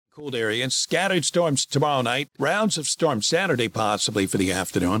Cold area and scattered storms tomorrow night. Rounds of storms Saturday possibly for the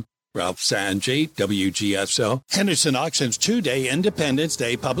afternoon. Ralph Sanjay, WGSO. Henderson Auction's 2-day Independence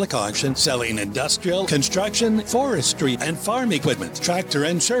Day public auction selling industrial, construction, forestry, and farm equipment, tractor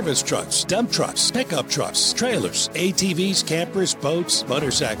and service trucks, dump trucks, pickup trucks, trailers, ATVs, campers, boats,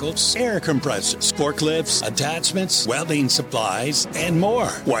 motorcycles, air compressors, forklifts, attachments, welding supplies, and more.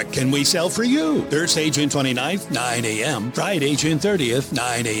 What can we sell for you? Thursday, June 29th, 9 a.m. Friday, June 30th,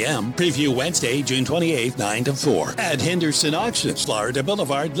 9 a.m. Preview Wednesday, June 28th, 9 to 4. At Henderson Auctions, Florida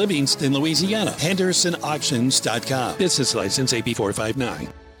Boulevard, Livingston, Louisiana. HendersonAuctions.com. Business license AB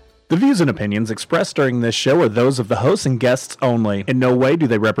 459. The views and opinions expressed during this show are those of the hosts and guests only. In no way do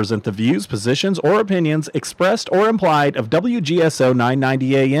they represent the views, positions, or opinions expressed or implied of WGSO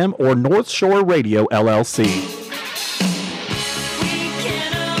 990 AM or North Shore Radio, LLC.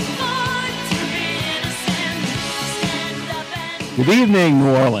 Good evening,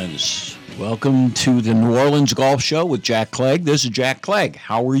 New Orleans. Welcome to the New Orleans Golf Show with Jack Clegg. This is Jack Clegg.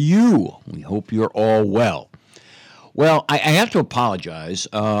 How are you? We hope you're all well. Well, I have to apologize.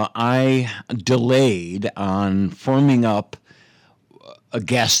 I delayed on firming up a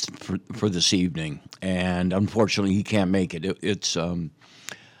guest for this evening, and unfortunately he can't make it. It's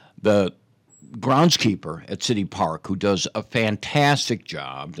the groundskeeper at City Park who does a fantastic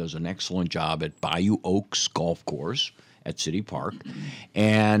job, does an excellent job at Bayou Oaks Golf Course at City Park,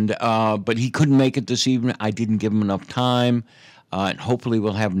 and but he couldn't make it this evening. I didn't give him enough time, and hopefully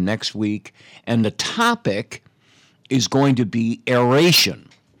we'll have him next week. And the topic is going to be aeration,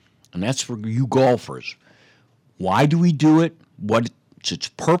 and that's for you golfers. Why do we do it? What's its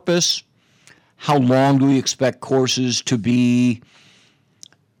purpose? How long do we expect courses to be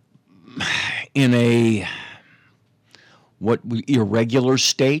in a irregular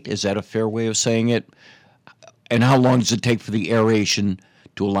state? Is that a fair way of saying it? And how long does it take for the aeration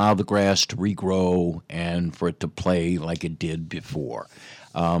to allow the grass to regrow and for it to play like it did before?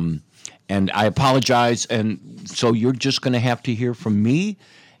 And I apologize, and so you're just going to have to hear from me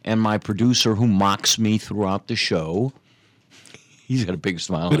and my producer who mocks me throughout the show. He's got a big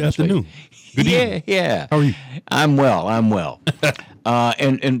smile on his face. Good afternoon. Good evening. Yeah. How are you? I'm well.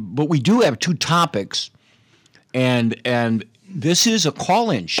 But we do have two topics, and this is a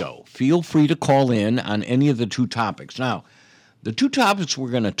call-in show. Feel free to call in on any of the two topics. Now, the two topics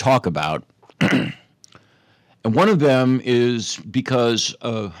we're going to talk about, and one of them is because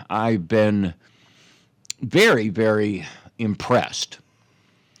I've been very, very impressed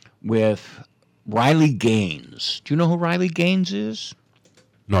with Riley Gaines. Do you know who Riley Gaines is?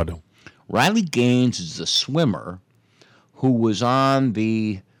 No, I don't. Riley Gaines is the swimmer who was in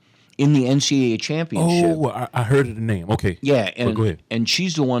the NCAA championship. Oh, I heard of the name. Okay. Yeah, and go ahead. And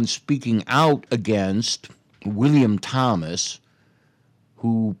she's the one speaking out against William Thomas,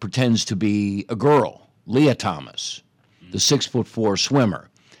 who pretends to be a girl, Leah Thomas, the 6'4"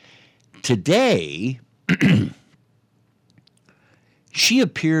 swimmer. Today, she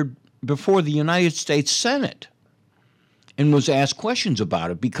appeared before the United States Senate and was asked questions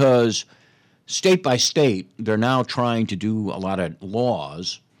about it because state by state, they're now trying to do a lot of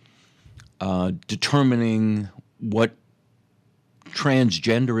laws determining what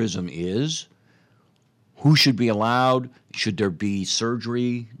transgenderism is, who should be allowed, should there be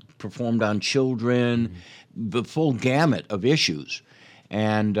surgery performed on children, the full gamut of issues.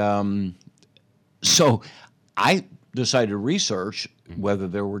 And so I decided to research whether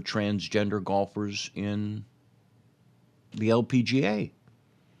there were transgender golfers in the LPGA.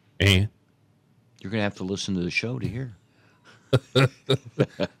 And? You're going to have to listen to the show to hear.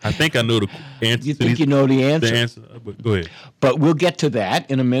 I think I know the answer. You think you know the answer? The answer, but go ahead. But we'll get to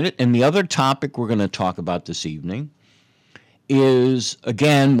that in a minute. And the other topic we're going to talk about this evening is,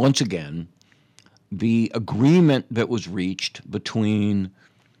 once again, the agreement that was reached between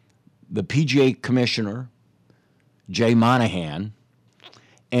the PGA Commissioner, Jay Monahan,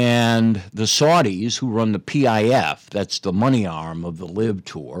 and the Saudis who run the PIF, that's the money arm of the LIV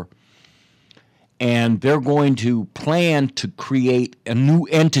Tour. And they're going to plan to create a new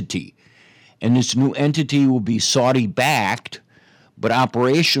entity. And this new entity will be Saudi-backed, but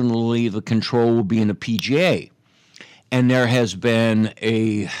operationally the control will be in the PGA. And there has been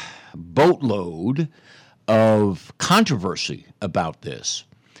a boatload of controversy about this.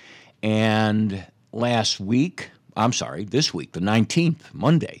 And this week, the 19th,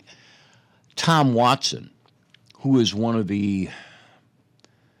 Monday, Tom Watson, who is one of the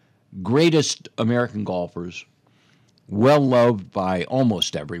greatest American golfers, well loved by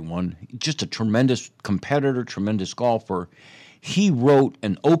almost everyone, just a tremendous competitor, tremendous golfer. He wrote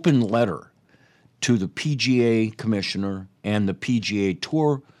an open letter to the PGA Commissioner and the PGA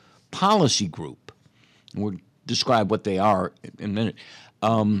Tour Policy Group. We'll describe what they are in a minute.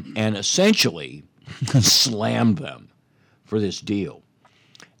 And essentially slammed them for this deal.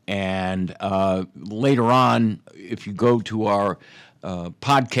 And later on, if you go to our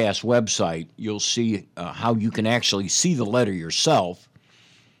podcast website, you'll see how you can actually see the letter yourself.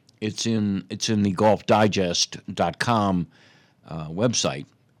 It's in the golfdigest.com website,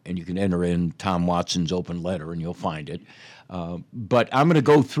 and you can enter in Tom Watson's open letter, and you'll find it. But I'm going to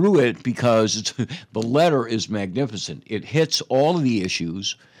go through it because the letter is magnificent. It hits all of the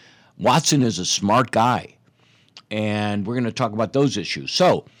issues. Watson is a smart guy, and we're going to talk about those issues.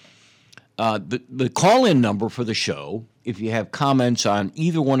 So the call-in number for the show, if you have comments on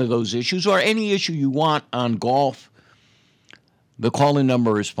either one of those issues or any issue you want on golf, the call-in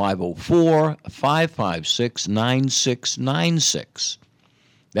number is 504-556-9696.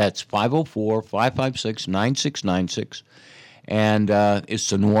 That's 504-556-9696. And it's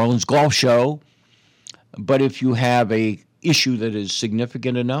the New Orleans Golf Show. But if you have a issue that is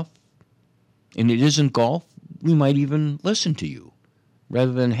significant enough, and it isn't golf, we might even listen to you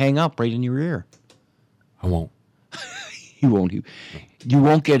rather than hang up right in your ear. I won't. You won't. You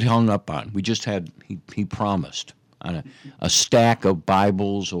won't get hung up on. We just had, he promised, on a stack of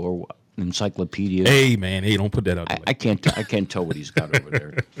Bibles or encyclopedias. Hey, man. Hey, don't put that out there. I can't tell what he's got over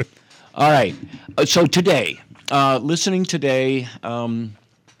there. All right. So today, listening today,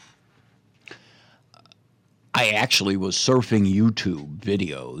 I actually was surfing YouTube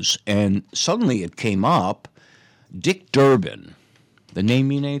videos, and suddenly it came up, Dick Durbin. The name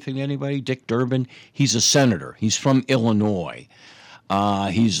mean anything to anybody? Dick Durbin? He's a senator. He's from Illinois.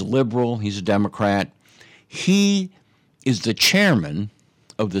 He's a liberal. He's a Democrat. He is the chairman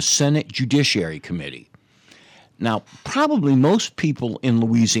of the Senate Judiciary Committee. Now, probably most people in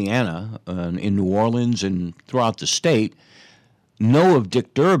Louisiana, in New Orleans, and throughout the state know of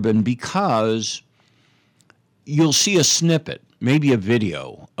Dick Durbin because you'll see a snippet, maybe a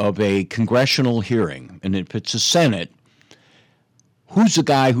video, of a congressional hearing. And if it's a Senate, who's the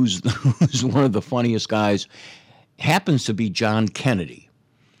guy who's one of the funniest guys? Happens to be John Kennedy,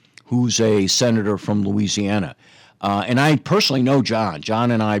 who's a senator from Louisiana. And I personally know John.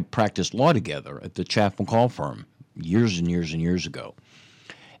 John and I practiced law together at the Chaff McCall firm years and years and years ago.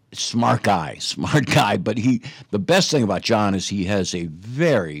 Smart guy. But the best thing about John is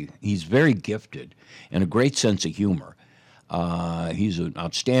he's very gifted and a great sense of humor. He's an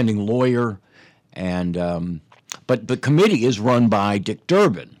outstanding lawyer, and but the committee is run by Dick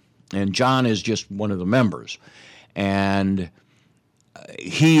Durbin, and John is just one of the members. And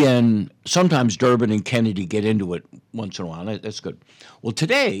he and sometimes Durbin and Kennedy get into it once in a while. That's good. Well,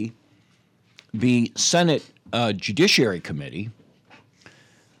 today, the Senate Judiciary Committee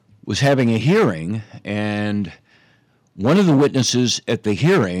was having a hearing, and one of the witnesses at the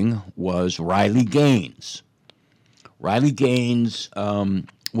hearing was Riley Gaines. Riley Gaines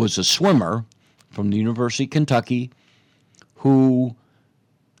was a swimmer from the University of Kentucky who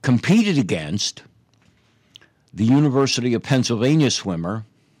competed against the University of Pennsylvania swimmer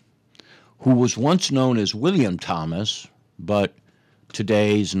who was once known as William Thomas, but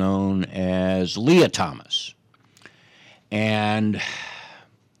today is known as Leah Thomas. And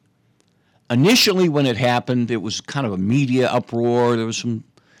initially when it happened, it was kind of a media uproar. There was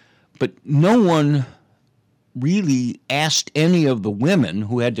but no one really asked any of the women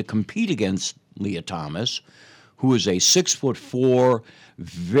who had to compete against Leah Thomas, who is a 6'4",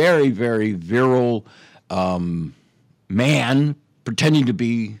 very, very virile man pretending to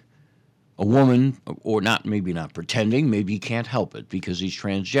be a woman, or not, maybe not pretending, maybe he can't help it because he's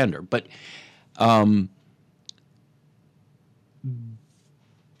transgender. But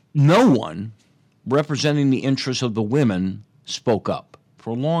no one representing the interests of the women spoke up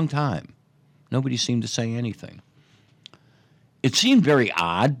for a long time. Nobody seemed to say anything. It seemed very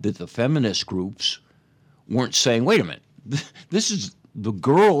odd that the feminist groups weren't saying, wait a minute, this is the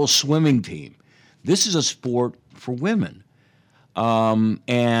girls' swimming team. This is a sport for women.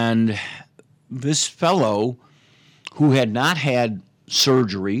 And this fellow who had not had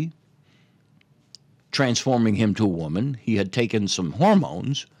surgery transforming him to a woman, he had taken some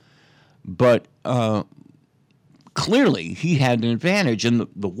hormones, but clearly he had an advantage. And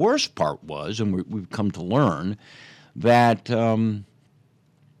the worst part was, and we've come to learn, that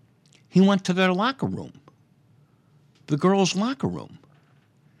he went to their locker room, the girls' locker room,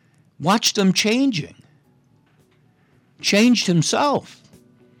 watched them changed himself.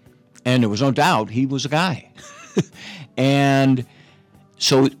 And there was no doubt he was a guy. And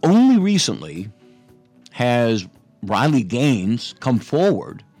so only recently has Riley Gaines come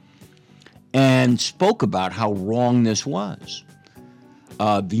forward and spoke about how wrong this was.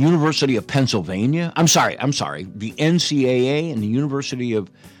 the University of Pennsylvania. I'm sorry. The NCAA and the University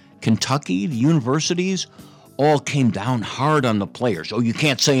of Kentucky, the universities, all came down hard on the players. Oh, you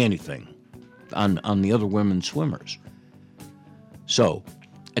can't say anything on the other women swimmers. So,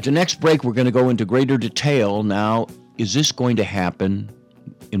 at the next break, we're going to go into greater detail. Now, is this going to happen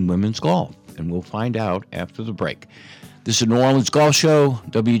in women's golf? And we'll find out after the break. This is New Orleans Golf Show,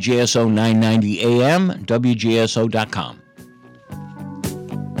 WGSO 990 AM, WGSO.com.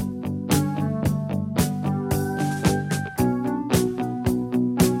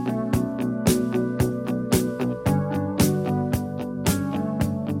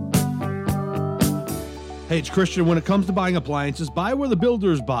 Hey, it's Christian. When it comes to buying appliances, buy where the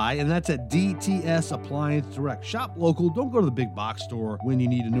builders buy, and that's at DTS Appliance Direct. Shop local. Don't go to the big box store when you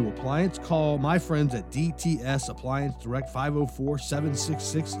need a new appliance. Call my friends at DTS Appliance Direct,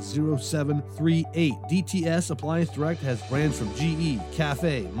 504-766-0738. DTS Appliance Direct has brands from GE,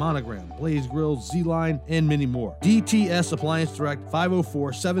 Cafe, Monogram, Blaze Grills, Z-Line, and many more. DTS Appliance Direct,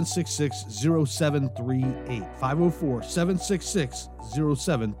 504-766-0738.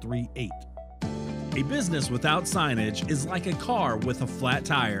 504-766-0738. A business without signage is like a car with a flat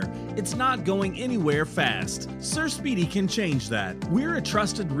tire. It's not going anywhere fast. Sir Speedy can change that. We're a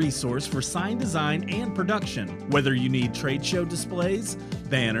trusted resource for sign design and production. Whether you need trade show displays,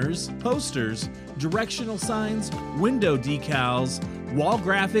 banners, posters, directional signs, window decals, wall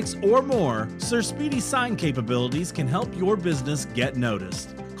graphics, or more, Sir Speedy's sign capabilities can help your business get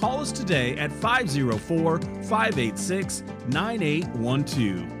noticed. Call us today at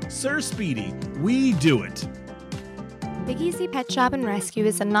 504-586-9812. Sir Speedy, we do it. Big Easy Pet Shop and Rescue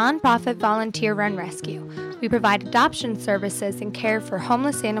is a non-profit volunteer-run rescue. We provide adoption services and care for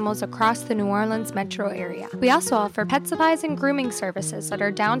homeless animals across the New Orleans metro area. We also offer pet supplies and grooming services at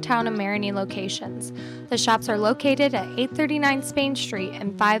our downtown and Marigny locations. The shops are located at 839 Spain Street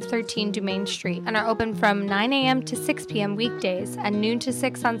and 513 Dumaine Street and are open from 9 a.m. to 6 p.m. weekdays and noon to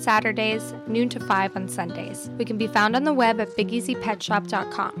 6 on Saturdays, noon to 5 on Sundays. We can be found on the web at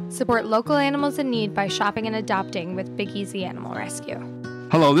BigEasyPetShop.com. Support local animals in need by shopping and adopting with Big Easy Animal Rescue.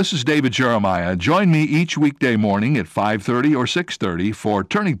 Hello, this is David Jeremiah. Join me each weekday morning at 5:30 or 6:30 for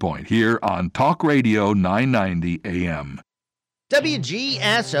Turning Point here on Talk Radio 990 AM.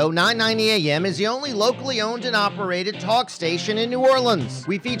 WGSO 990 AM is the only locally owned and operated talk station in New Orleans.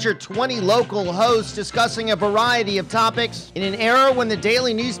 We feature 20 local hosts discussing a variety of topics. In an era when the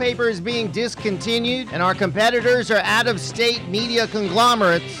daily newspaper is being discontinued and our competitors are out-of-state media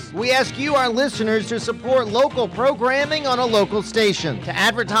conglomerates, we ask you, our listeners, to support local programming on a local station. To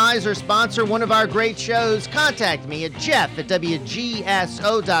advertise or sponsor one of our great shows, contact me at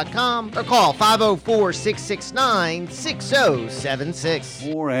jeff@WGSO.com or call 504-669-6076.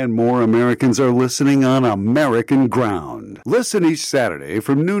 More and more Americans are listening on American ground. Listen each Saturday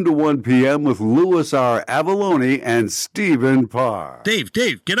from noon to 1 p.m. with Louis R. Avalone and Stephen Parr. Dave,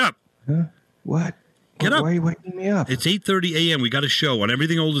 get up. Huh? What? Get up. Why are you waking me up? It's 8:30 a.m. We got a show on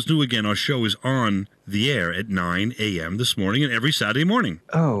Everything Old is New Again. Our show is on the air at 9 a.m. this morning and every Saturday morning.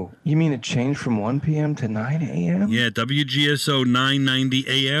 Oh, you mean it changed from 1 p.m. to 9 a.m.? Yeah, WGSO 990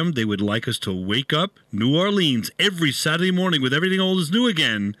 a.m. They would like us to wake up New Orleans every Saturday morning with Everything Old is New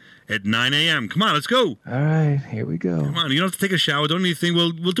Again at 9 a.m. Come on, let's go. All right, here we go. Come on, you don't have to take a shower. Don't need anything.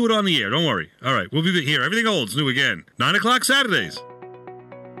 We'll do it on the air. Don't worry. All right, we'll be here. Everything Old is New Again. 9 o'clock Saturdays.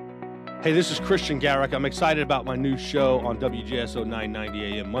 Hey, this is Christian Garrick. I'm excited about my new show on WGSO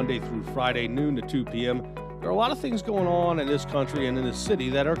 990 AM, Monday through Friday, noon to 2 p.m. There are a lot of things going on in this country and in this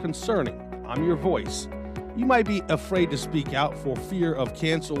city that are concerning. I'm your voice. You might be afraid to speak out for fear of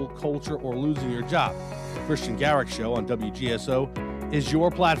cancel culture or losing your job. The Christian Garrick Show on WGSO is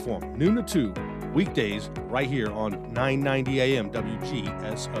your platform, noon to 2, weekdays, right here on 990 AM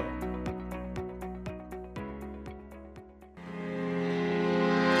WGSO.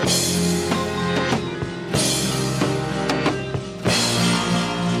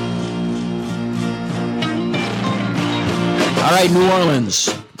 All right, New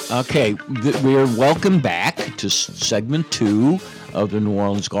Orleans. Okay, we're welcome back to segment 2 of the New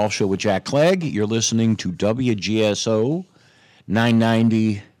Orleans Golf Show with Jack Clegg. You're listening to WGSO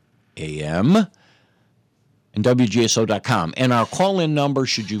 990 AM and WGSO.com. And our call-in number,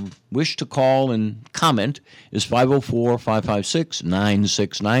 should you wish to call and comment, is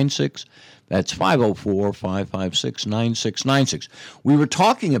 504-556-9696. That's 504-556-9696. We were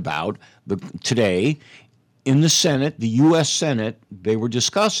talking about today in the Senate, the U.S. Senate, they were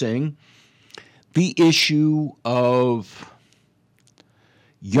discussing the issue of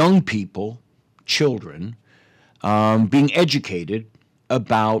young people, children, being educated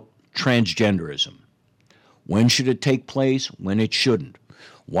about transgenderism. When should it take place? When it shouldn't.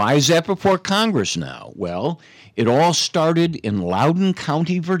 Why is that before Congress now? Well, it all started in Loudoun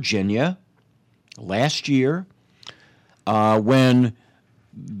County, Virginia, last year, when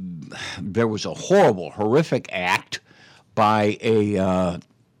there was a horrific act by a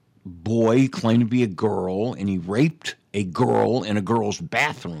boy claimed to be a girl, and he raped a girl in a girl's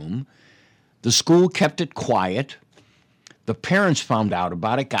bathroom. The school kept it quiet. The parents found out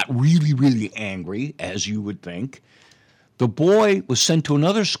about it, got really, really angry, as you would think. The boy was sent to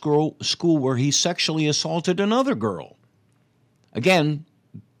another school where he sexually assaulted another girl. Again,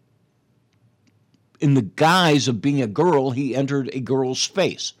 in the guise of being a girl, he entered a girl's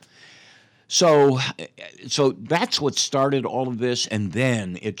space. So that's what started all of this, and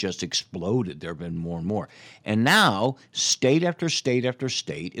then it just exploded. There have been more and more. And now, state after state after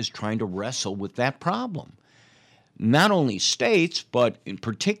state is trying to wrestle with that problem. Not only states, but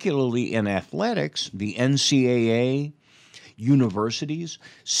particularly in athletics, the NCAA, universities,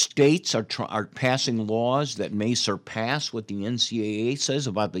 states are passing laws that may surpass what the NCAA says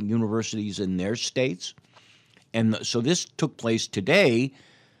about the universities in their states. And so this took place today.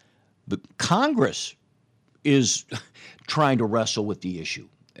 The Congress is trying to wrestle with the issue.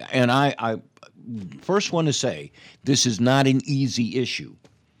 And I first want to say this is not an easy issue.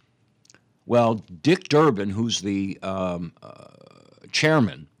 Well, Dick Durbin, who's the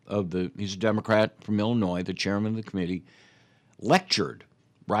chairman he's a Democrat from Illinois, the chairman of the committee, lectured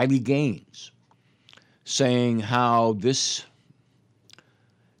Riley Gaines, saying how this,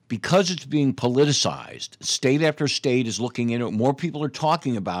 because it's being politicized, state after state is looking into it, more people are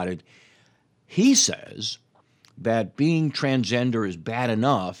talking about it. He says that being transgender is bad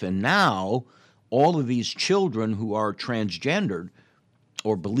enough, and now all of these children who are transgendered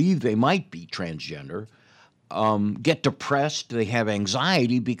or believe they might be transgender get depressed, they have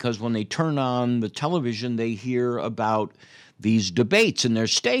anxiety, because when they turn on the television, they hear about these debates in their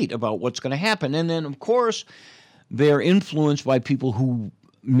state about what's going to happen. And then, of course, they're influenced by people who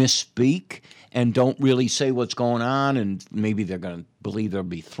misspeak and don't really say what's going on, and maybe they're going to believe they'll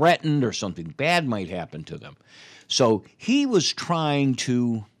be threatened or something bad might happen to them. So he was trying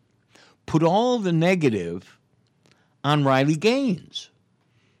to put all the negative on Riley Gaines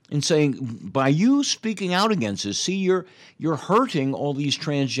and saying, by you speaking out against this, see, you're hurting all these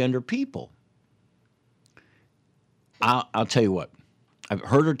transgender people. I'll tell you what, I've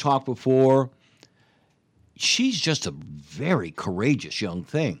heard her talk before. She's just a very courageous young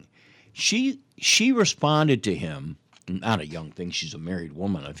thing. She responded to him, not a young thing, she's a married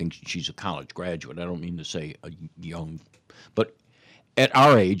woman. I think she's a college graduate. I don't mean to say a young, but at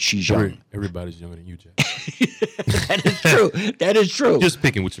our age, she's young. Everybody's younger than you, Jack. That is true. That is true. Just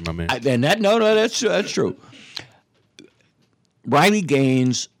picking with you, my man. That's true. Riley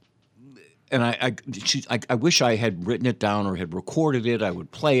Gaines, and I wish I had written it down or had recorded it. I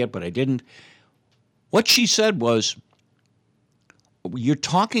would play it, but I didn't. What she said was, you're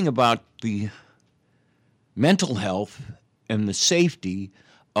talking about the mental health and the safety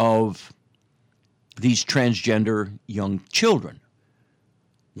of these transgender young children.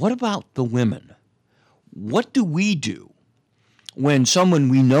 What about the women? What do we do when someone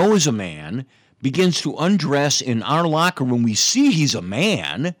we know is a man begins to undress in our locker room? We see he's a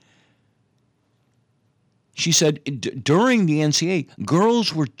man. She said during the NCAA,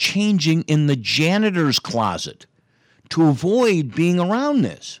 girls were changing in the janitor's closet to avoid being around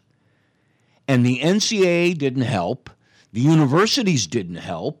this. And the NCAA didn't help. The universities didn't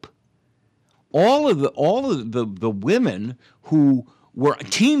help. All of the women who were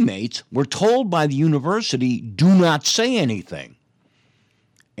teammates were told by the university, do not say anything.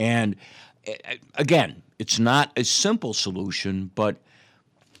 And again, it's not a simple solution, but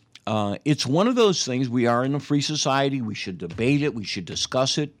it's one of those things. We are in a free society. We should debate it. We should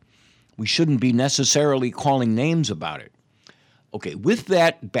discuss it. We shouldn't be necessarily calling names about it. Okay, with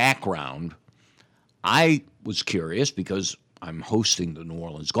that background, I was curious, because I'm hosting the New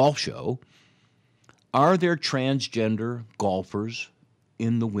Orleans Golf Show, are there transgender golfers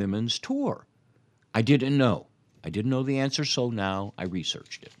in the women's tour? I didn't know. I didn't know the answer, so now I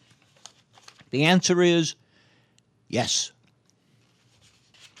researched it. The answer is yes.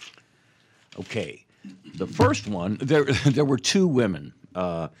 Okay, the first one, there were two women.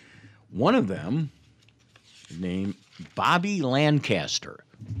 One of them, named Bobby Lancaster.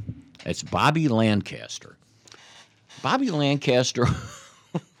 That's Bobby Lancaster. Bobby Lancaster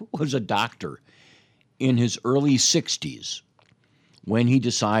was a doctor in his early 60s when he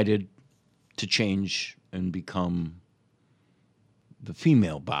decided to change and become the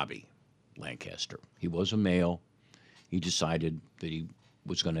female Bobby Lancaster. He was a male. He decided that he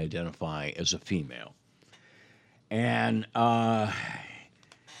was going to identify as a female. And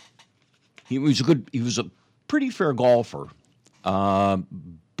He was a pretty fair golfer,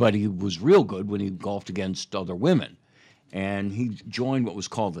 but he was real good when he golfed against other women. And he joined what was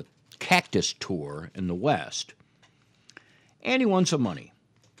called the Cactus Tour in the West. And he won some money.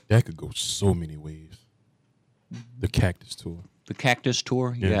 That could go so many ways. The Cactus Tour. The Cactus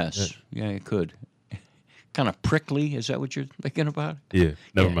Tour? Yeah, yes. Yeah, it could. Kind of prickly. Is that what you're thinking about? Yeah,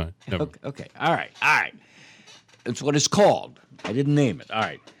 never mind. Okay. All right. That's what it's called. I didn't name it. All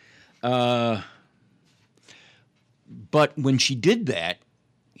right. But when she did that,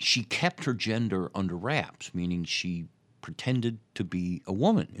 she kept her gender under wraps, meaning she pretended to be a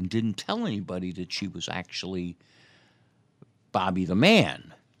woman and didn't tell anybody that she was actually Bobby the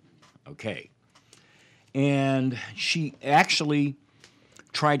Man. Okay. And she actually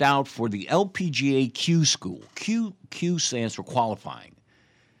tried out for the LPGA Q School. Q stands for qualifying.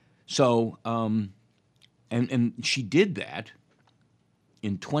 So, and she did that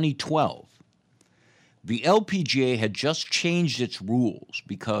in 2012. The LPGA had just changed its rules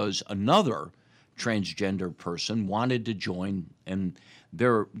because another transgender person wanted to join, and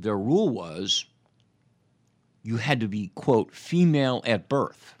their rule was you had to be, quote, female at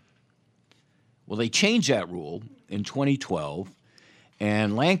birth. Well, they changed that rule in 2012,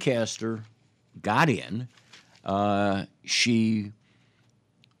 and Lancaster got in. She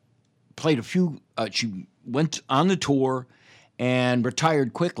played she went on the tour and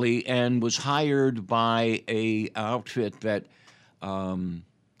retired quickly and was hired by an outfit that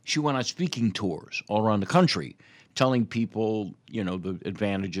she went on speaking tours all around the country, telling people, the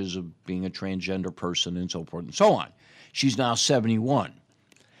advantages of being a transgender person and so forth and so on. She's now 71.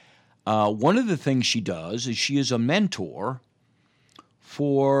 One of the things she does is she is a mentor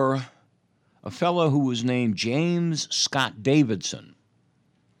for a fellow who was named James Scott Davidson.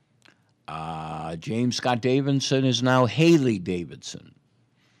 James Scott Davidson is now Haley Davidson.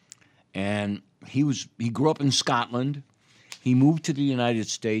 And he grew up in Scotland. He moved to the United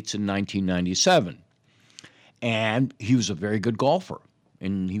States in 1997. And he was a very good golfer.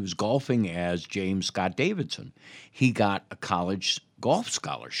 And he was golfing as James Scott Davidson. He got a college golf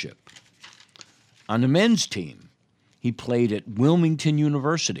scholarship. On the men's team, he played at Wilmington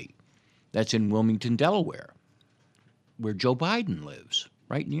University. That's in Wilmington, Delaware, where Joe Biden lives,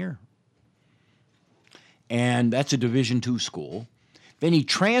 right near. And that's a Division II school. Then he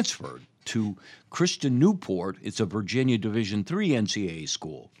transferred to Christian Newport. It's a Virginia Division III NCAA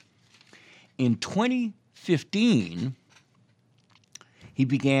school. In 2015, he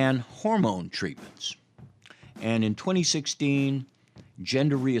began hormone treatments. And in 2016,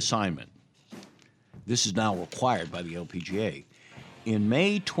 gender reassignment. This is now required by the LPGA. In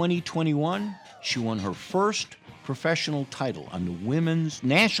May 2021, she won her first professional title on the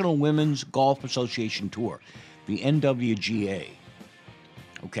National Women's Golf Association Tour, the NWGA.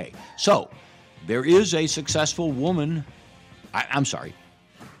 Okay, so there is a successful woman,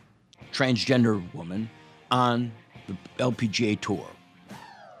 transgender woman on the LPGA Tour.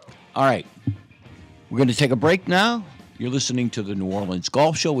 All right, we're going to take a break now. You're listening to the New Orleans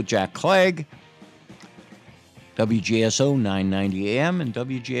Golf Show with Jack Clegg, WGSO 990 AM and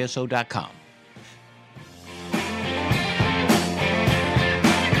WGSO.com.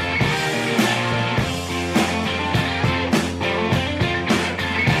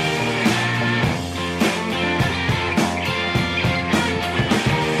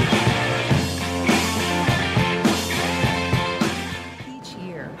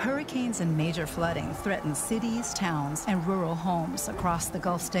 And major flooding threatens cities, towns, and rural homes across the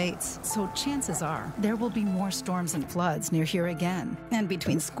Gulf states. So chances are there will be more storms and floods near here again. And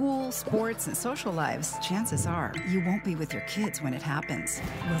between school, sports, and social lives, chances are you won't be with your kids when it happens.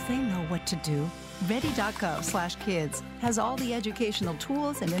 Will they know what to do? Ready.gov/kids has all the educational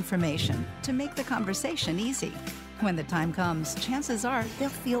tools and information to make the conversation easy. When the time comes, chances are they'll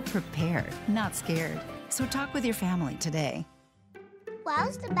feel prepared, not scared. So talk with your family today. Why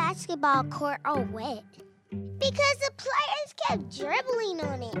was the basketball court all wet? Because the players kept dribbling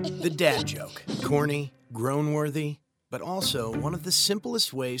on it. The dad joke. Corny, groan-worthy, but also one of the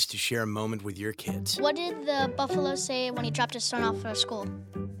simplest ways to share a moment with your kids. What did the buffalo say when he dropped his son off at school?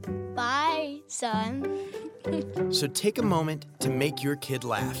 Bye, son. So take a moment to make your kid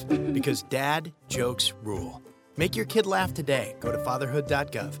laugh, because dad jokes rule. Make your kid laugh today. Go to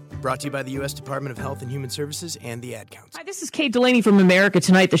fatherhood.gov. Brought to you by the U.S. Department of Health and Human Services and the Ad Council. Hi, this is Kate Delaney from America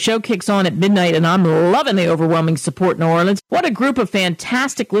Tonight. The show kicks on at midnight, and I'm loving the overwhelming support in New Orleans. What a group of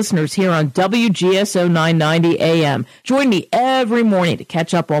fantastic listeners here on WGSO 990 AM. Join me every morning to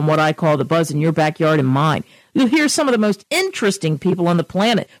catch up on what I call the buzz in your backyard and mine. You'll hear some of the most interesting people on the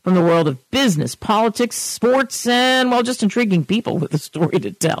planet from the world of business, politics, sports, and, well, just intriguing people with a story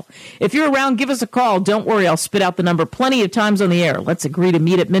to tell. If you're around, give us a call. Don't worry, I'll spit out the number plenty of times on the air. Let's agree to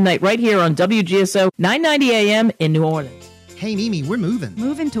meet at midnight right here on WGSO 990 AM in New Orleans. Hey, Mimi, we're moving.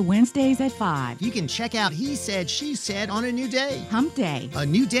 Moving to Wednesdays at 5. You can check out He Said, She Said on a new day. Hump Day. A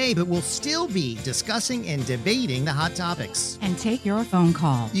new day, but we'll still be discussing and debating the hot topics. And take your phone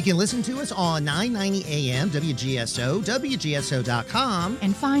call. You can listen to us on 990 AM, WGSO, WGSO.com.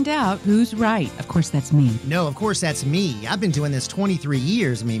 And find out who's right. Of course, that's me. No, of course, that's me. I've been doing this 23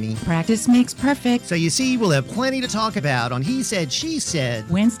 years, Mimi. Practice makes perfect. So you see, we'll have plenty to talk about on He Said, She Said.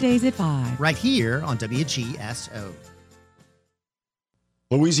 Wednesdays at 5. Right here on WGSO.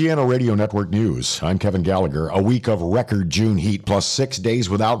 Louisiana Radio Network News. I'm Kevin Gallagher. A week of record June heat plus 6 days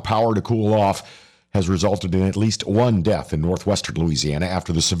without power to cool off has resulted in at least one death in northwestern Louisiana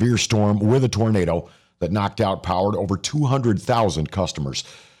after the severe storm with a tornado that knocked out power to over 200,000 customers.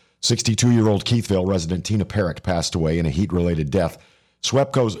 62-year-old Keithville resident Tina Parrott passed away in a heat-related death.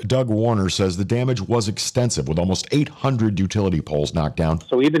 SWEPCO's Doug Warner says the damage was extensive, with almost 800 utility poles knocked down.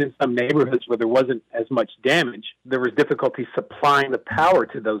 So even in some neighborhoods where there wasn't as much damage, there was difficulty supplying the power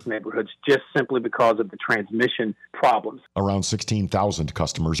to those neighborhoods just simply because of the transmission problems. Around 16,000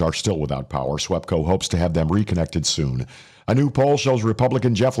 customers are still without power. SWEPCO hopes to have them reconnected soon. A new poll shows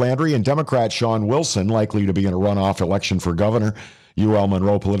Republican Jeff Landry and Democrat Sean Wilson likely to be in a runoff election for governor. UL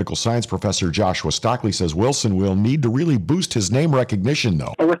Monroe political science professor Joshua Stockley says Wilson will need to really boost his name recognition,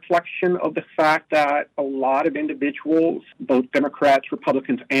 though. A reflection of the fact that a lot of individuals, both Democrats,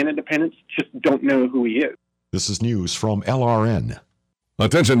 Republicans, and independents, just don't know who he is. This is news from LRN.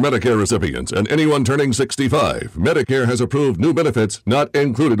 Attention Medicare recipients and anyone turning 65. Medicare has approved new benefits not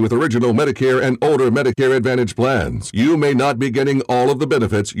included with original Medicare and older Medicare Advantage plans. You may not be getting all of the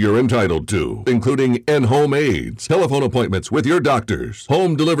benefits you're entitled to, including in-home aids, telephone appointments with your doctors,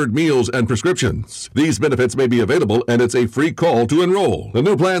 home-delivered meals and prescriptions. These benefits may be available and it's a free call to enroll. The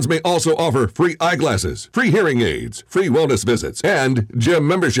new plans may also offer free eyeglasses, free hearing aids, free wellness visits, and gym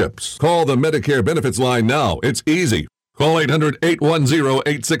memberships. Call the Medicare benefits line now. It's easy. Call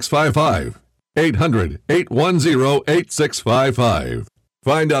 800-810-8655. 800-810-8655.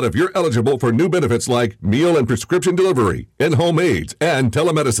 Find out if you're eligible for new benefits like meal and prescription delivery, in-home aids, and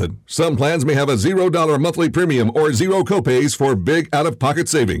telemedicine. Some plans may have a $0 monthly premium or zero copays for big out-of-pocket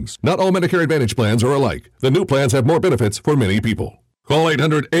savings. Not all Medicare Advantage plans are alike. The new plans have more benefits for many people. Call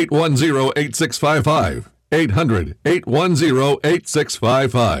 800-810-8655.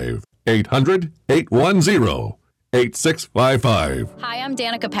 800-810-8655. 800-810-8655. 8655. Hi, I'm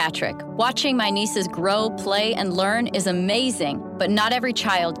Danica Patrick. Watching my nieces grow, play, and learn is amazing, but not every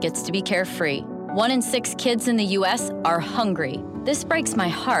child gets to be carefree. 1 in 6 kids in the U.S. are hungry. This breaks my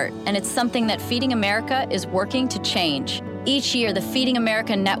heart, and it's something that Feeding America is working to change. Each year, the Feeding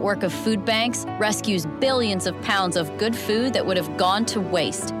America network of food banks rescues billions of pounds of good food that would have gone to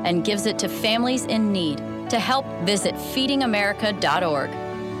waste and gives it to families in need. To help, visit feedingamerica.org.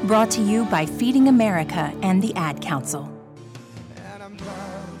 Brought to you by Feeding America and the Ad Council.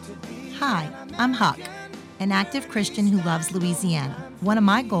 Hi, I'm Huck, an active Christian who loves Louisiana. One of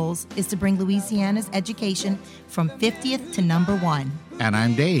my goals is to bring Louisiana's education from 50th to number 1. And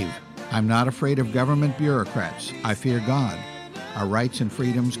I'm Dave. I'm not afraid of government bureaucrats. I fear God. Our rights and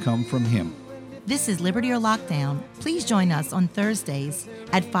freedoms come from Him. This is Liberty or Lockdown. Please join us on Thursdays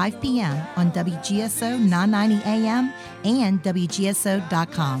at 5 p.m. on WGSO 990 AM and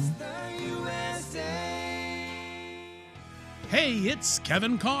WGSO.com. Hey, it's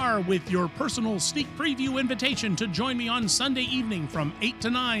Kevin Carr with your personal sneak preview invitation to join me on Sunday evening from 8 to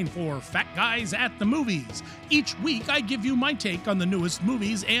 9 for Fat Guys at the Movies. Each week, I give you my take on the newest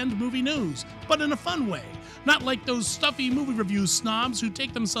movies and movie news, but in a fun way. Not like those stuffy movie review snobs who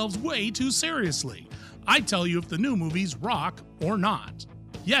take themselves way too seriously. I tell you if the new movies rock or not.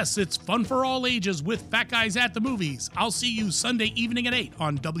 Yes, it's fun for all ages with Fat Guys at the Movies. I'll see you Sunday evening at 8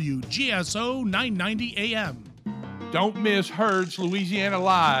 on WGSO 990 AM. Don't miss Herd's Louisiana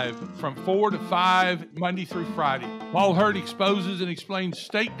Live from 4 to 5 Monday through Friday. Paul Herd exposes and explains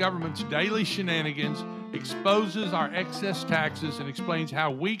state government's daily shenanigans, exposes our excess taxes, and explains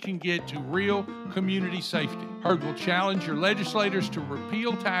how we can get to real community safety. Herd will challenge your legislators to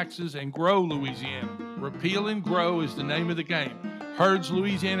repeal taxes and grow Louisiana. Repeal and grow is the name of the game. Herd's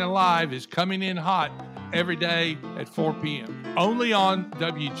Louisiana Live is coming in hot every day at 4 p.m. Only on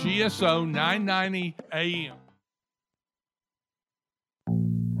WGSO 990 AM.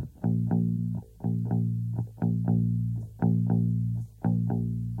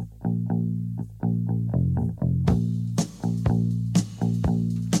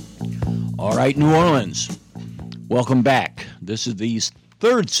 All right, New Orleans. Welcome back. This is the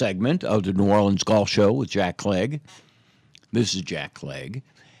third segment of the New Orleans Golf Show with Jack Clegg. This is Jack Clegg,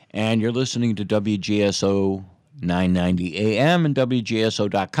 and you're listening to WGSO 990 AM and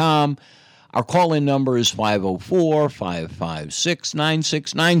WGSO.com. Our call-in number is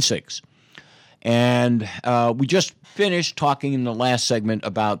 504-556-9696. And we just finished talking in the last segment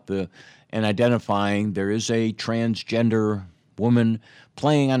about and identifying there is a transgender woman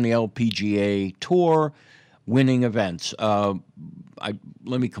playing on the LPGA Tour, winning events. Let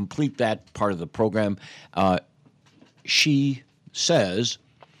me complete that part of the program. She says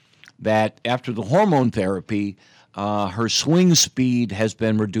that after the hormone therapy, her swing speed has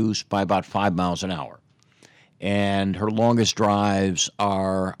been reduced by about 5 miles an hour. And her longest drives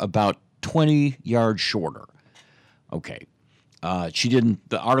are about 20 yards shorter. Okay.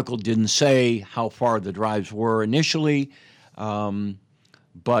 The article didn't say how far the drives were initially,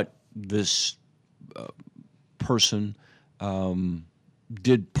 but this person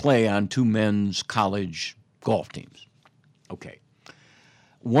did play on two men's college golf teams. Okay.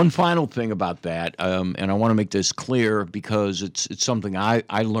 One final thing about that, and I want to make this clear because it's something I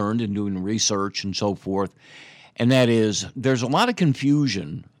learned in doing research and so forth, and that is there's a lot of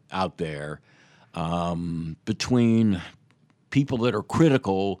confusion out there between people that are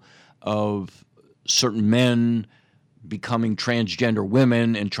critical of certain men becoming transgender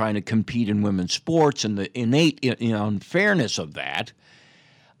women and trying to compete in women's sports and the innate unfairness of that.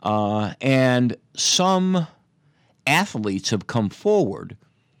 And some athletes have come forward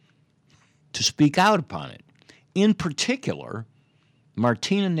to speak out upon it. In particular,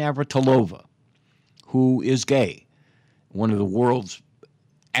 Martina Navratilova, who is gay, one of the world's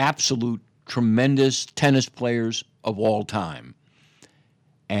absolute tremendous tennis players of all time.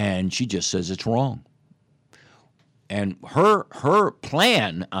 And she just says it's wrong. And her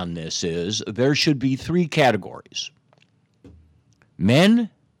plan on this is there should be 3 categories. Men,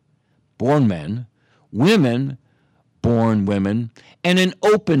 born men, women, born women, and an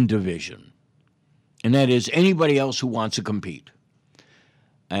open division. And that is anybody else who wants to compete.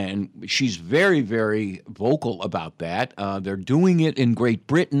 And she's very, very vocal about that. They're doing it in Great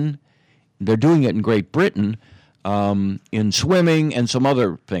Britain. In swimming and some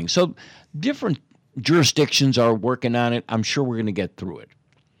other things. So different jurisdictions are working on it. I'm sure we're going to get through it.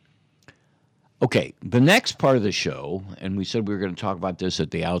 Okay, the next part of the show, and we said we were going to talk about this at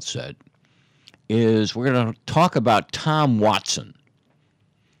the outset, is we're going to talk about Tom Watson.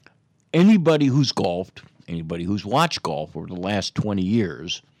 Anybody who's golfed, anybody who's watched golf over the last 20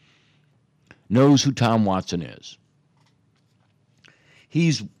 years knows who Tom Watson is.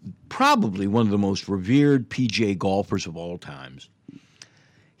 He's probably one of the most revered PGA golfers of all times.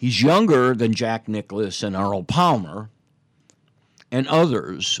 He's younger than Jack Nicklaus and Arnold Palmer and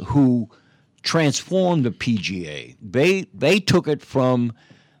others who transformed the PGA. They took it from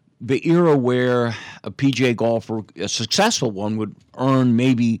the era where a PGA golfer, a successful one, would earn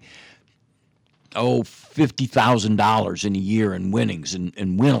maybe $50,000 in a year in winnings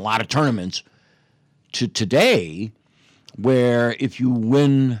and win a lot of tournaments, to today, where if you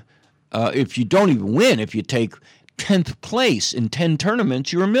win, if you don't even win, if you take 10th place in 10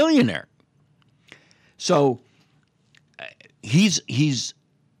 tournaments, you're a millionaire. So he's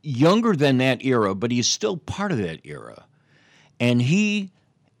younger than that era, but he's still part of that era. And his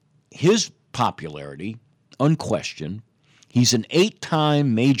popularity, unquestioned, he's an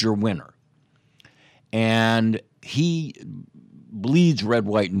 8-time major winner. And he bleeds red,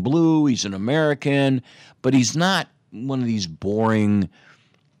 white, and blue. He's an American, but he's not one of these boring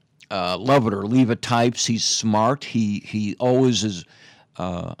love it or leave it types. He's smart. He always is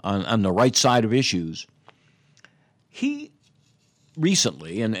on the right side of issues. He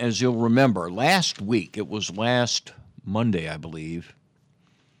recently, and as you'll remember, last week, it was last Monday, I believe,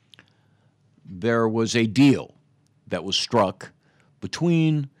 there was a deal that was struck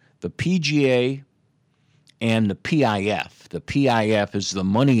between the PGA and the PIF. The PIF is the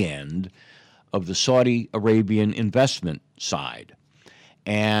money end of the Saudi Arabian investment side.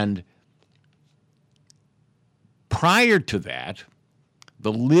 And prior to that,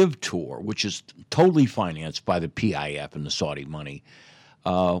 the LIV Tour, which is totally financed by the PIF and the Saudi money,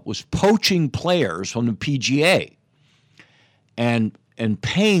 was poaching players from the PGA and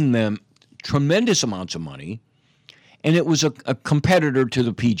paying them tremendous amounts of money, and it was a competitor to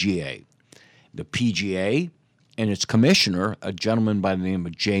the PGA. The PGA and its commissioner, a gentleman by the name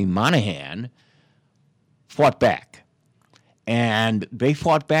of Jay Monahan, fought back. And they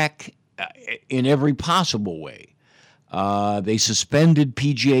fought back in every possible way. They suspended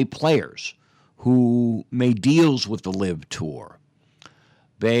PGA players who made deals with the LIV Tour.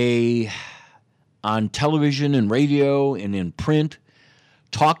 They on television and radio and in print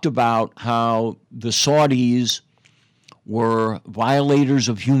talked about how the Saudis were violators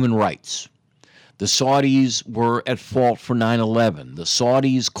of human rights. The Saudis were at fault for 9/11. The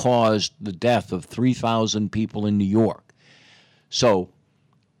Saudis caused the death of 3,000 people in New York. So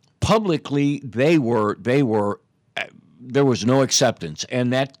publicly, there was no acceptance,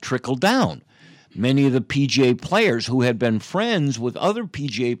 and that trickled down. Many of the PGA players who had been friends with other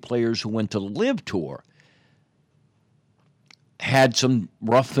PGA players who went to the LIV Tour had some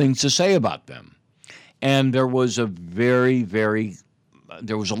rough things to say about them. And there was a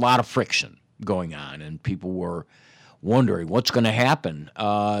there was a lot of friction going on, and people were wondering what's going to happen.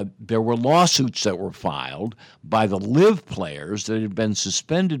 There were lawsuits that were filed by the LIV players that had been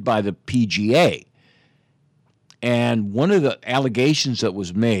suspended by the PGA. And one of the allegations that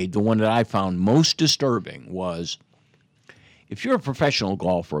was made, the one that I found most disturbing, was if you're a professional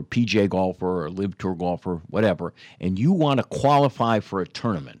golfer, a PGA golfer, or a LIV Tour golfer, whatever, and you want to qualify for a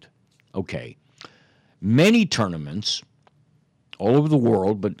tournament, okay, many tournaments all over the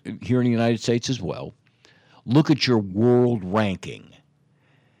world, but here in the United States as well, look at your world ranking.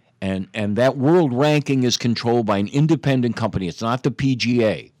 And that world ranking is controlled by an independent company. It's not the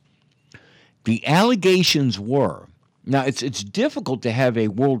PGA. The allegations were, now it's difficult to have a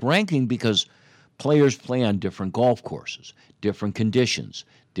world ranking because players play on different golf courses, different conditions,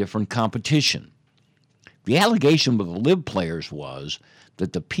 different competition. The allegation of the LIV players was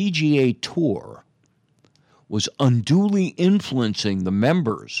that the PGA Tour was unduly influencing the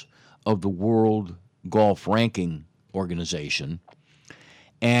members of the World Golf Ranking Organization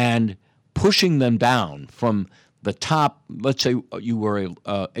and pushing them down from the top. Let's say you were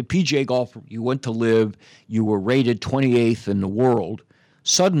a PGA golfer, you went to LIV, you were rated 28th in the world,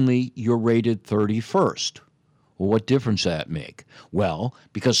 suddenly you're rated 31st. Well, what difference does that make? Well,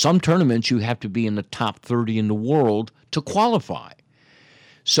 because some tournaments you have to be in the top 30 in the world to qualify.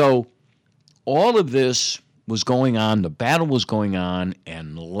 So all of this was going on, the battle was going on,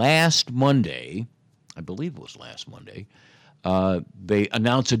 and last Monday, I believe it was last Monday, they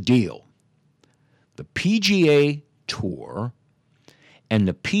announced a deal. The PGA Tour and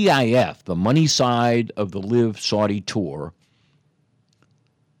the PIF, the money side of the LIV Saudi Tour,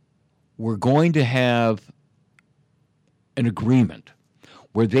 were going to have an agreement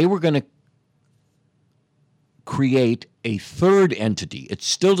where they were going to create a third entity. It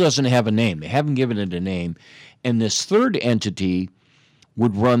still doesn't have a name. They haven't given it a name. And this third entity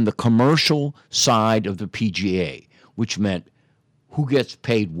would run the commercial side of the PGA, which meant who gets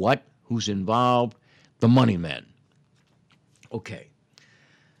paid what, who's involved, the money men. Okay.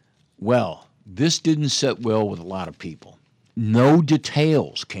 Well, this didn't sit well with a lot of people. No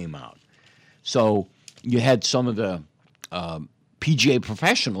details came out. So you had some of the PGA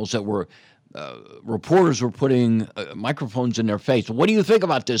professionals that were reporters were putting microphones in their face. What do you think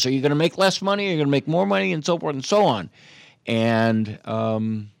about this? Are you going to make less money? Are you going to make more money? And so forth and so on. And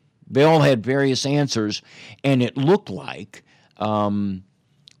they all had various answers. And it looked like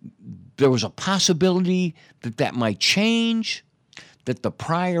there was a possibility that might change, that the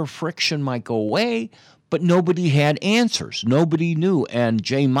prior friction might go away, but nobody had answers. Nobody knew. And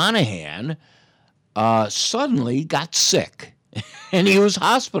Jay Monahan suddenly got sick, and he was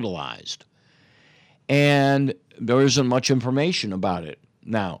hospitalized. And there isn't much information about it.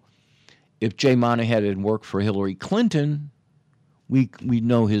 Now, if Jay Monahan had worked for Hillary Clinton, we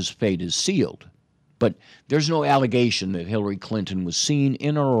know his fate is sealed. But there's no allegation that Hillary Clinton was seen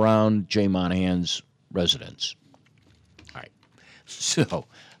in or around Jay Monahan's residence. All right. So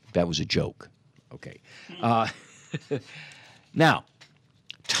that was a joke. Okay. Now,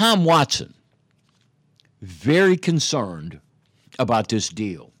 Tom Watson, very concerned about this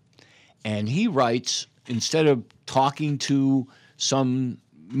deal. And he writes, instead of talking to some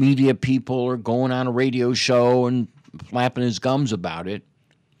media people or going on a radio show and flapping his gums about it,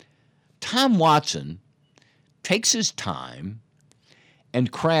 Tom Watson takes his time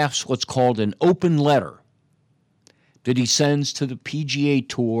and crafts what's called an open letter that he sends to the PGA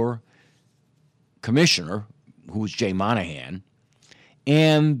Tour commissioner, who was Jay Monahan,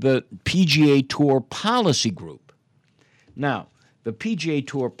 and the PGA Tour Policy Group. Now, the PGA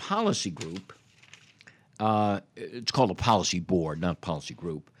Tour Policy Group, it's called a policy board, not policy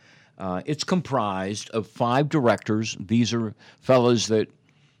group. It's comprised of 5 directors. These are fellows that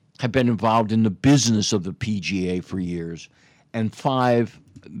have been involved in the business of the PGA for years. And 5,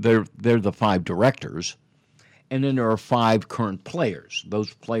 they're the 5 directors. And then there are 5 current players.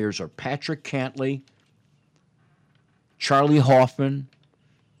 Those players are Patrick Cantlay, Charlie Hoffman,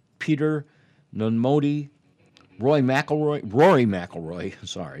 Peter Nunmodi, Rory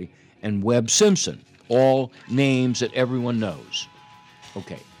McIlroy, and Webb Simpson, all names that everyone knows.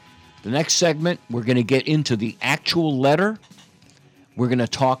 Okay, the next segment, we're going to get into the actual letter. We're going to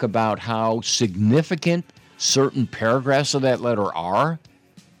talk about how significant certain paragraphs of that letter are.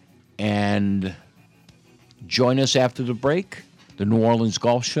 And join us after the break, the New Orleans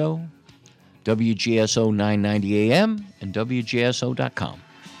Golf Show, WGSO 990 AM and WGSO.com.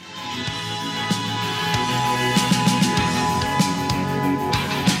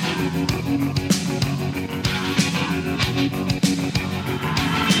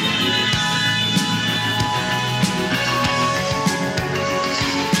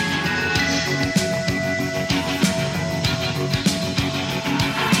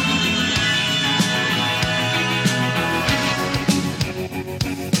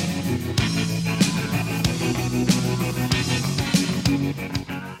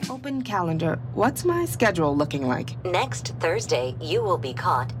 Calendar. What's my schedule looking like? Next Thursday, you will be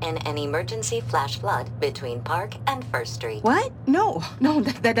caught in an emergency flash flood between Park and First Street. What? No,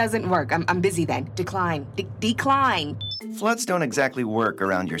 that doesn't work. I'm busy then. Decline. Decline. Floods don't exactly work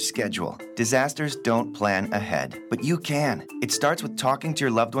around your schedule. Disasters don't plan ahead, but you can. It starts with talking to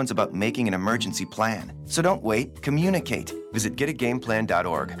your loved ones about making an emergency plan. So don't wait, communicate. Visit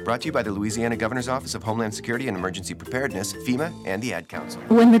getagameplan.org. Brought to you by the Louisiana Governor's Office of Homeland Security and Emergency Preparedness, FEMA, and the Ad Council.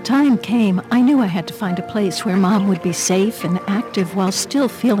 When the time came, I knew I had to find a place where Mom would be safe and active while still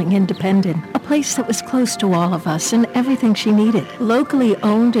feeling independent. A place that was close to all of us and everything she needed. Locally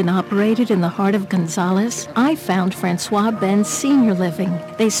owned and operated in the heart of Gonzales, I found Francois Benz Senior Living.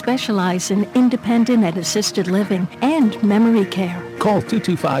 They specialize in independent and assisted living and memory care. Call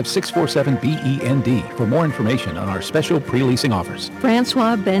 225-647-BEND for more information on our special pre-leasing offers.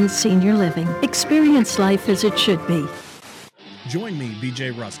 Francois Benz Senior Living. Experience life as it should be. Join me,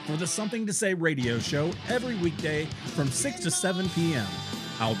 BJ Rusk, for the Something to Say radio show every weekday from 6 to 7 p.m.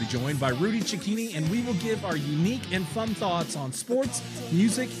 I'll be joined by Rudy Cicchini, and we will give our unique and fun thoughts on sports,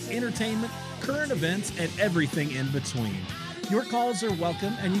 music, entertainment, current events, and everything in between. Your calls are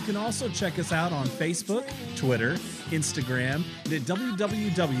welcome, and you can also check us out on Facebook, Twitter, Instagram, and at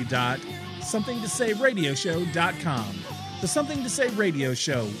www.somethingtosayradioshow.com. The Something to Say radio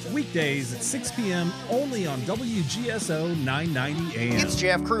show, weekdays at 6 p.m. only on WGSO 990 AM. It's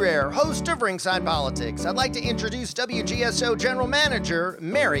Jeff Cruere, host of Ringside Politics. I'd like to introduce WGSO General Manager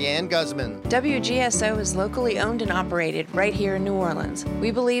Marianne Guzman. WGSO is locally owned and operated right here in New Orleans.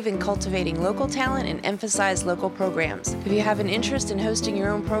 We believe in cultivating local talent and emphasize local programs. If you have an interest in hosting your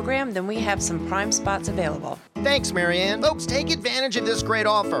own program, then we have some prime spots available. Thanks, Marianne. Folks, take advantage of this great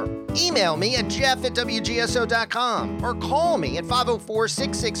offer. Email me at jeff@wgso.com or call me at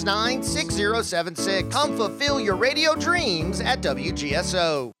 504-669-6076. Come fulfill your radio dreams at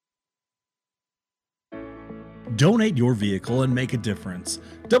WGSO. Donate your vehicle and make a difference.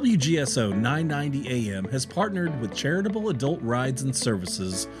 WGSO 990 AM has partnered with Charitable Adult Rides and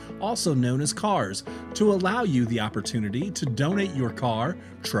Services, also known as CARS, to allow you the opportunity to donate your car,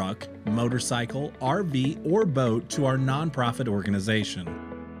 truck, motorcycle, RV, or boat to our nonprofit organization.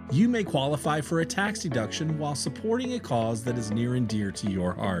 You may qualify for a tax deduction while supporting a cause that is near and dear to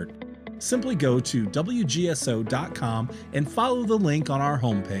your heart. Simply go to WGSO.com and follow the link on our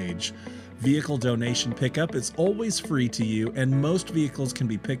homepage. Vehicle donation pickup is always free to you, and most vehicles can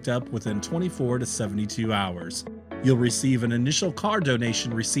be picked up within 24 to 72 hours. You'll receive an initial car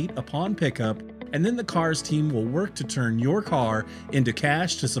donation receipt upon pickup, and then the CARS team will work to turn your car into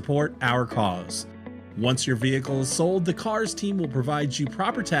cash to support our cause. Once your vehicle is sold, the CARS team will provide you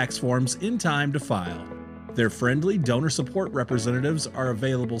proper tax forms in time to file. Their friendly donor support representatives are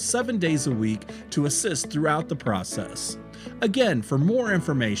available 7 days a week to assist throughout the process. Again, for more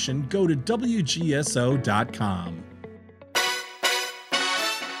information, go to WGSO.com.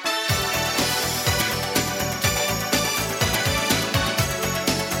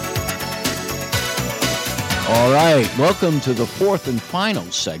 All right, welcome to the fourth and final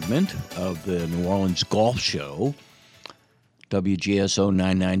segment of the New Orleans Golf Show. WGSO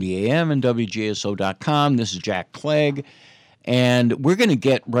 990 AM and WGSO.com. This is Jack Clegg, and we're going to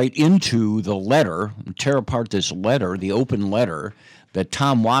get right into the letter, tear apart this letter, the open letter that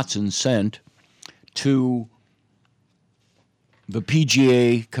Tom Watson sent to the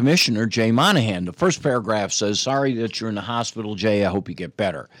PGA Commissioner, Jay Monahan. The first paragraph says, "Sorry that you're in the hospital, Jay. I hope you get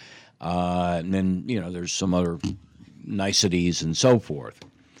better." And then, there's some other niceties and so forth.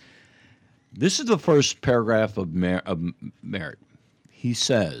 This is the first paragraph of Merritt. He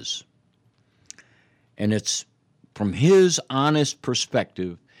says, and it's from his honest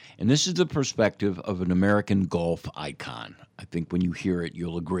perspective, and this is the perspective of an American golf icon. I think when you hear it,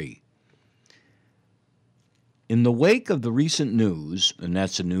 you'll agree. In the wake of the recent news, and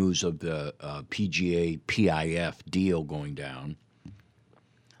that's the news of the PGA PIF deal going down,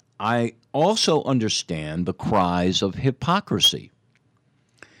 I also understand the cries of hypocrisy.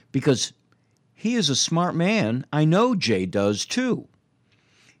 Because he is a smart man. I know Jay does too.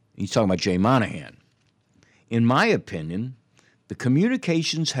 He's talking about Jay Monahan. In my opinion, the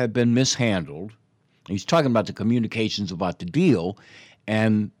communications have been mishandled. He's talking about the communications about the deal,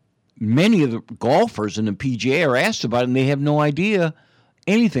 and many of the golfers in the PGA are asked about it, and they have no idea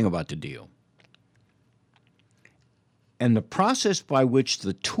anything about the deal. And the process by which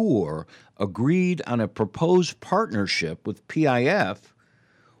the tour agreed on a proposed partnership with PIF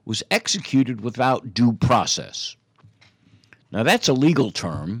was executed without due process. Now, that's a legal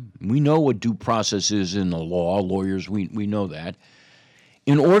term. We know what due process is in the law. Lawyers, we know that.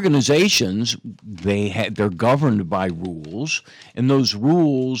 In organizations, they're governed by rules, and those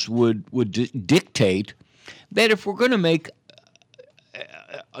rules would dictate that if we're going to make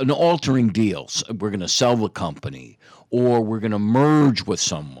an altering deal, we're going to sell the company, or we're going to merge with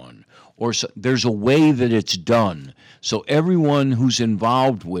someone, or there's a way that it's done, so everyone who's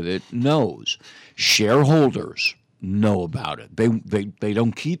involved with it knows. Shareholders know about it. They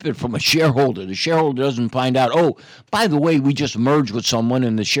don't keep it from a shareholder. The shareholder doesn't find out, oh, by the way, we just merged with someone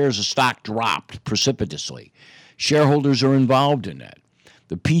and the shares of stock dropped precipitously. Shareholders are involved in that.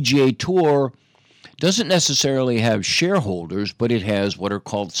 The PGA Tour doesn't necessarily have shareholders, but it has what are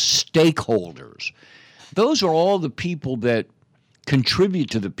called stakeholders. Those are all the people that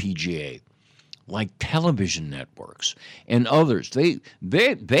contribute to the PGA, like television networks and others.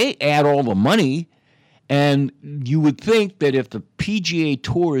 They add all the money. And you would think that if the PGA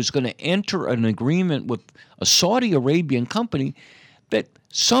Tour is going to enter an agreement with a Saudi Arabian company, that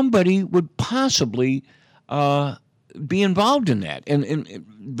somebody would possibly be involved in that, and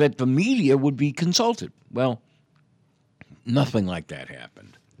that the media would be consulted. Well, nothing like that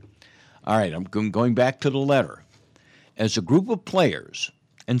happened. All right, I'm going back to the letter. As a group of players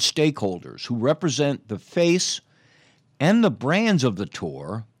and stakeholders who represent the face and the brands of the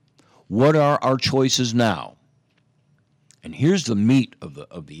tour, what are our choices now? And here's the meat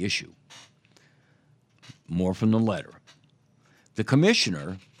of the issue. More from the letter. The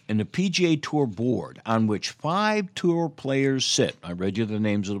commissioner and the PGA Tour board, on which 5 tour players sit, I read you the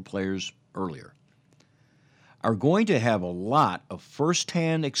names of the players earlier, are going to have a lot of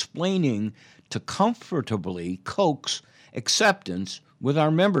firsthand explaining to comfortably coax acceptance with our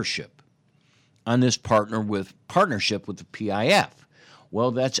membership on this partnership with the PIF.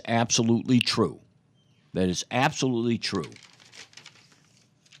 Well, that's absolutely true. That is absolutely true.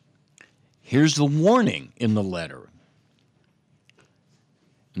 Here's the warning in the letter.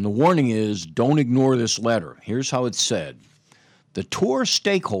 And the warning is, don't ignore this letter. Here's how it's said. The tour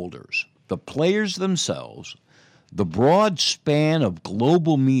stakeholders, the players themselves, the broad span of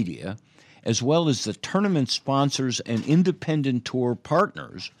global media, as well as the tournament sponsors and independent tour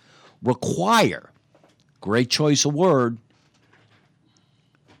partners, require, great choice of word,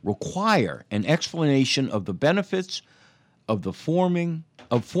 require an explanation of the benefits of forming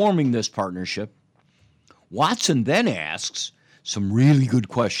this partnership. Watson then asks some really good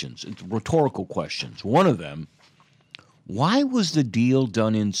questions, rhetorical questions. One of them, why was the deal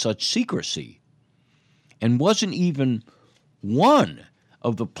done in such secrecy? And wasn't even one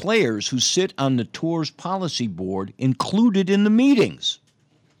of the players who sit on the tour's policy board included in the meetings?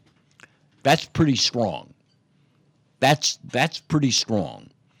 That's pretty strong. That's pretty strong.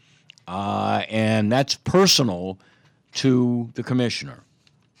 And that's personal to the commissioner.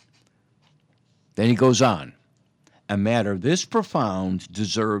 Then he goes on. A matter this profound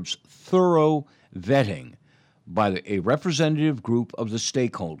deserves thorough vetting by a representative group of the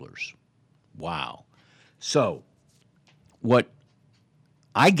stakeholders. Wow. So, what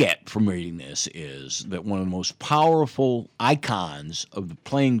I get from reading this is that one of the most powerful icons of the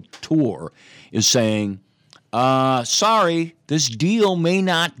playing tour is saying, sorry, this deal may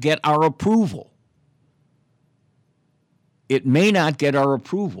not get our approval. It may not get our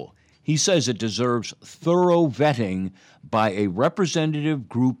approval. He says it deserves thorough vetting by a representative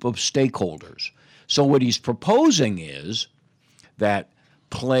group of stakeholders. So what he's proposing is that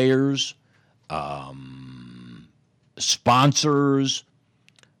players, sponsors,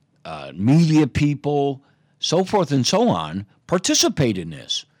 media people, so forth and so on, participate in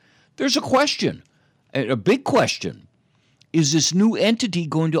this. There's a question, a big question. Is this new entity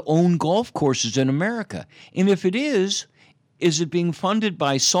going to own golf courses in America? And if it is it being funded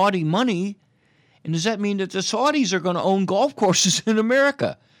by Saudi money? And does that mean that the Saudis are going to own golf courses in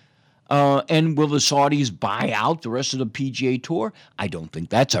America? And will the Saudis buy out the rest of the PGA Tour? I don't think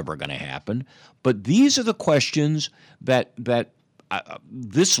that's ever going to happen. But these are the questions that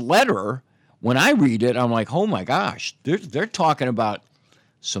this letter, when I read it, I'm like, oh my gosh, they're talking about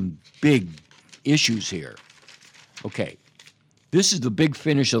some big issues here. Okay, this is the big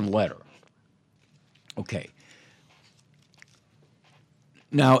finish of the letter. Okay.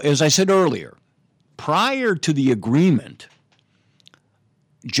 Now, as I said earlier, prior to the agreement,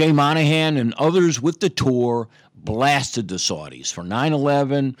 Jay Monahan and others with the tour blasted the Saudis for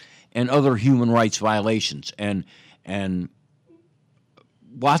 9/11 and other human rights violations. And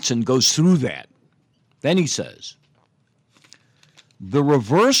Watson goes through that. Then he says, the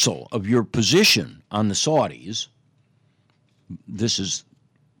reversal of your position on the Saudis, this is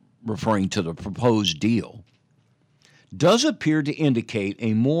referring to the proposed deal, does appear to indicate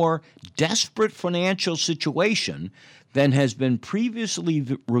a more desperate financial situation than has been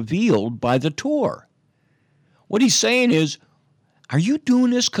previously revealed by the tour. What he's saying is, are you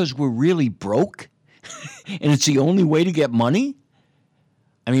doing this because we're really broke and it's the only way to get money?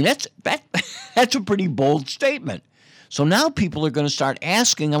 I mean, that's a pretty bold statement. So now people are going to start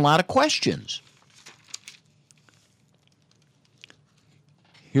asking a lot of questions.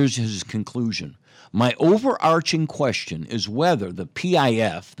 Here's his conclusion. My overarching question is whether the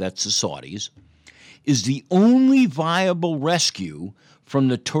PIF, that's the Saudis, is the only viable rescue from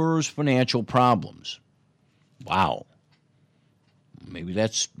the tour's financial problems. Wow. Maybe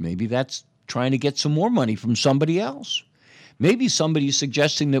that's trying to get some more money from somebody else. Maybe somebody's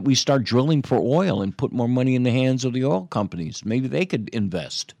suggesting that we start drilling for oil and put more money in the hands of the oil companies. Maybe they could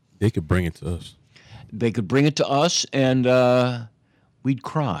invest. They could bring it to us. They could bring it to us, and we'd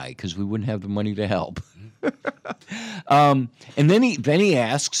cry because we wouldn't have the money to help. And then he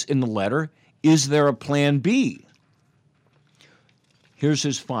asks in the letter, is there a plan B? Here's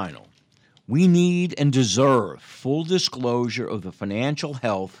his final. We need and deserve full disclosure of the financial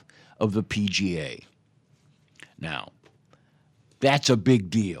health of the PGA. Now, that's a big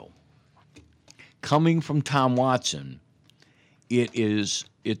deal. Coming from Tom Watson, it's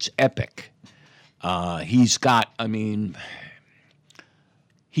epic. He's got a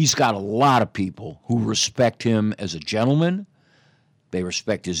lot of people who respect him as a gentleman. They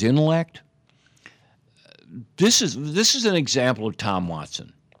respect his intellect. This is an example of Tom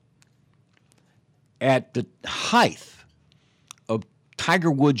Watson. At the height of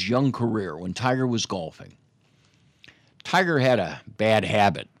Tiger Woods' young career, when Tiger was golfing, Tiger had a bad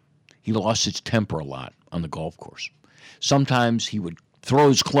habit. He lost his temper a lot on the golf course. Sometimes he would throw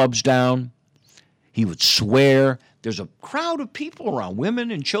his clubs down. He would swear. There's a crowd of people around, women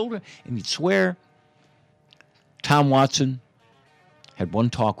and children, and he'd swear. Tom Watson had one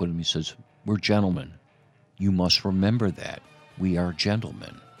talk with him. He says, we're gentlemen. You must remember that. We are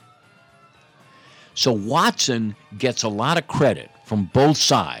gentlemen. So Watson gets a lot of credit from both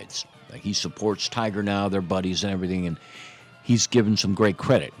sides. Like, he supports Tiger now, they're buddies and everything, and he's given some great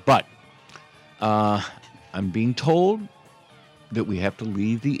credit. But I'm being told that we have to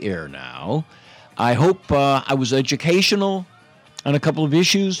leave the air now. I hope I was educational on a couple of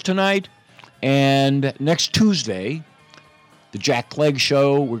issues tonight. And next Tuesday, the Jack Clegg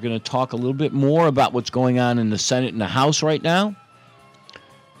Show, we're going to talk a little bit more about what's going on in the Senate and the House right now.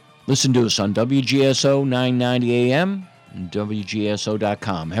 Listen to us on WGSO 990 AM and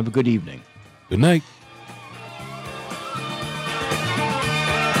WGSO.com. Have a good evening. Good night.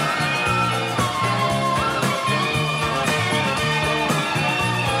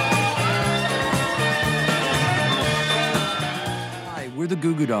 We're the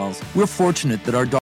Goo Goo Dolls. We're fortunate that our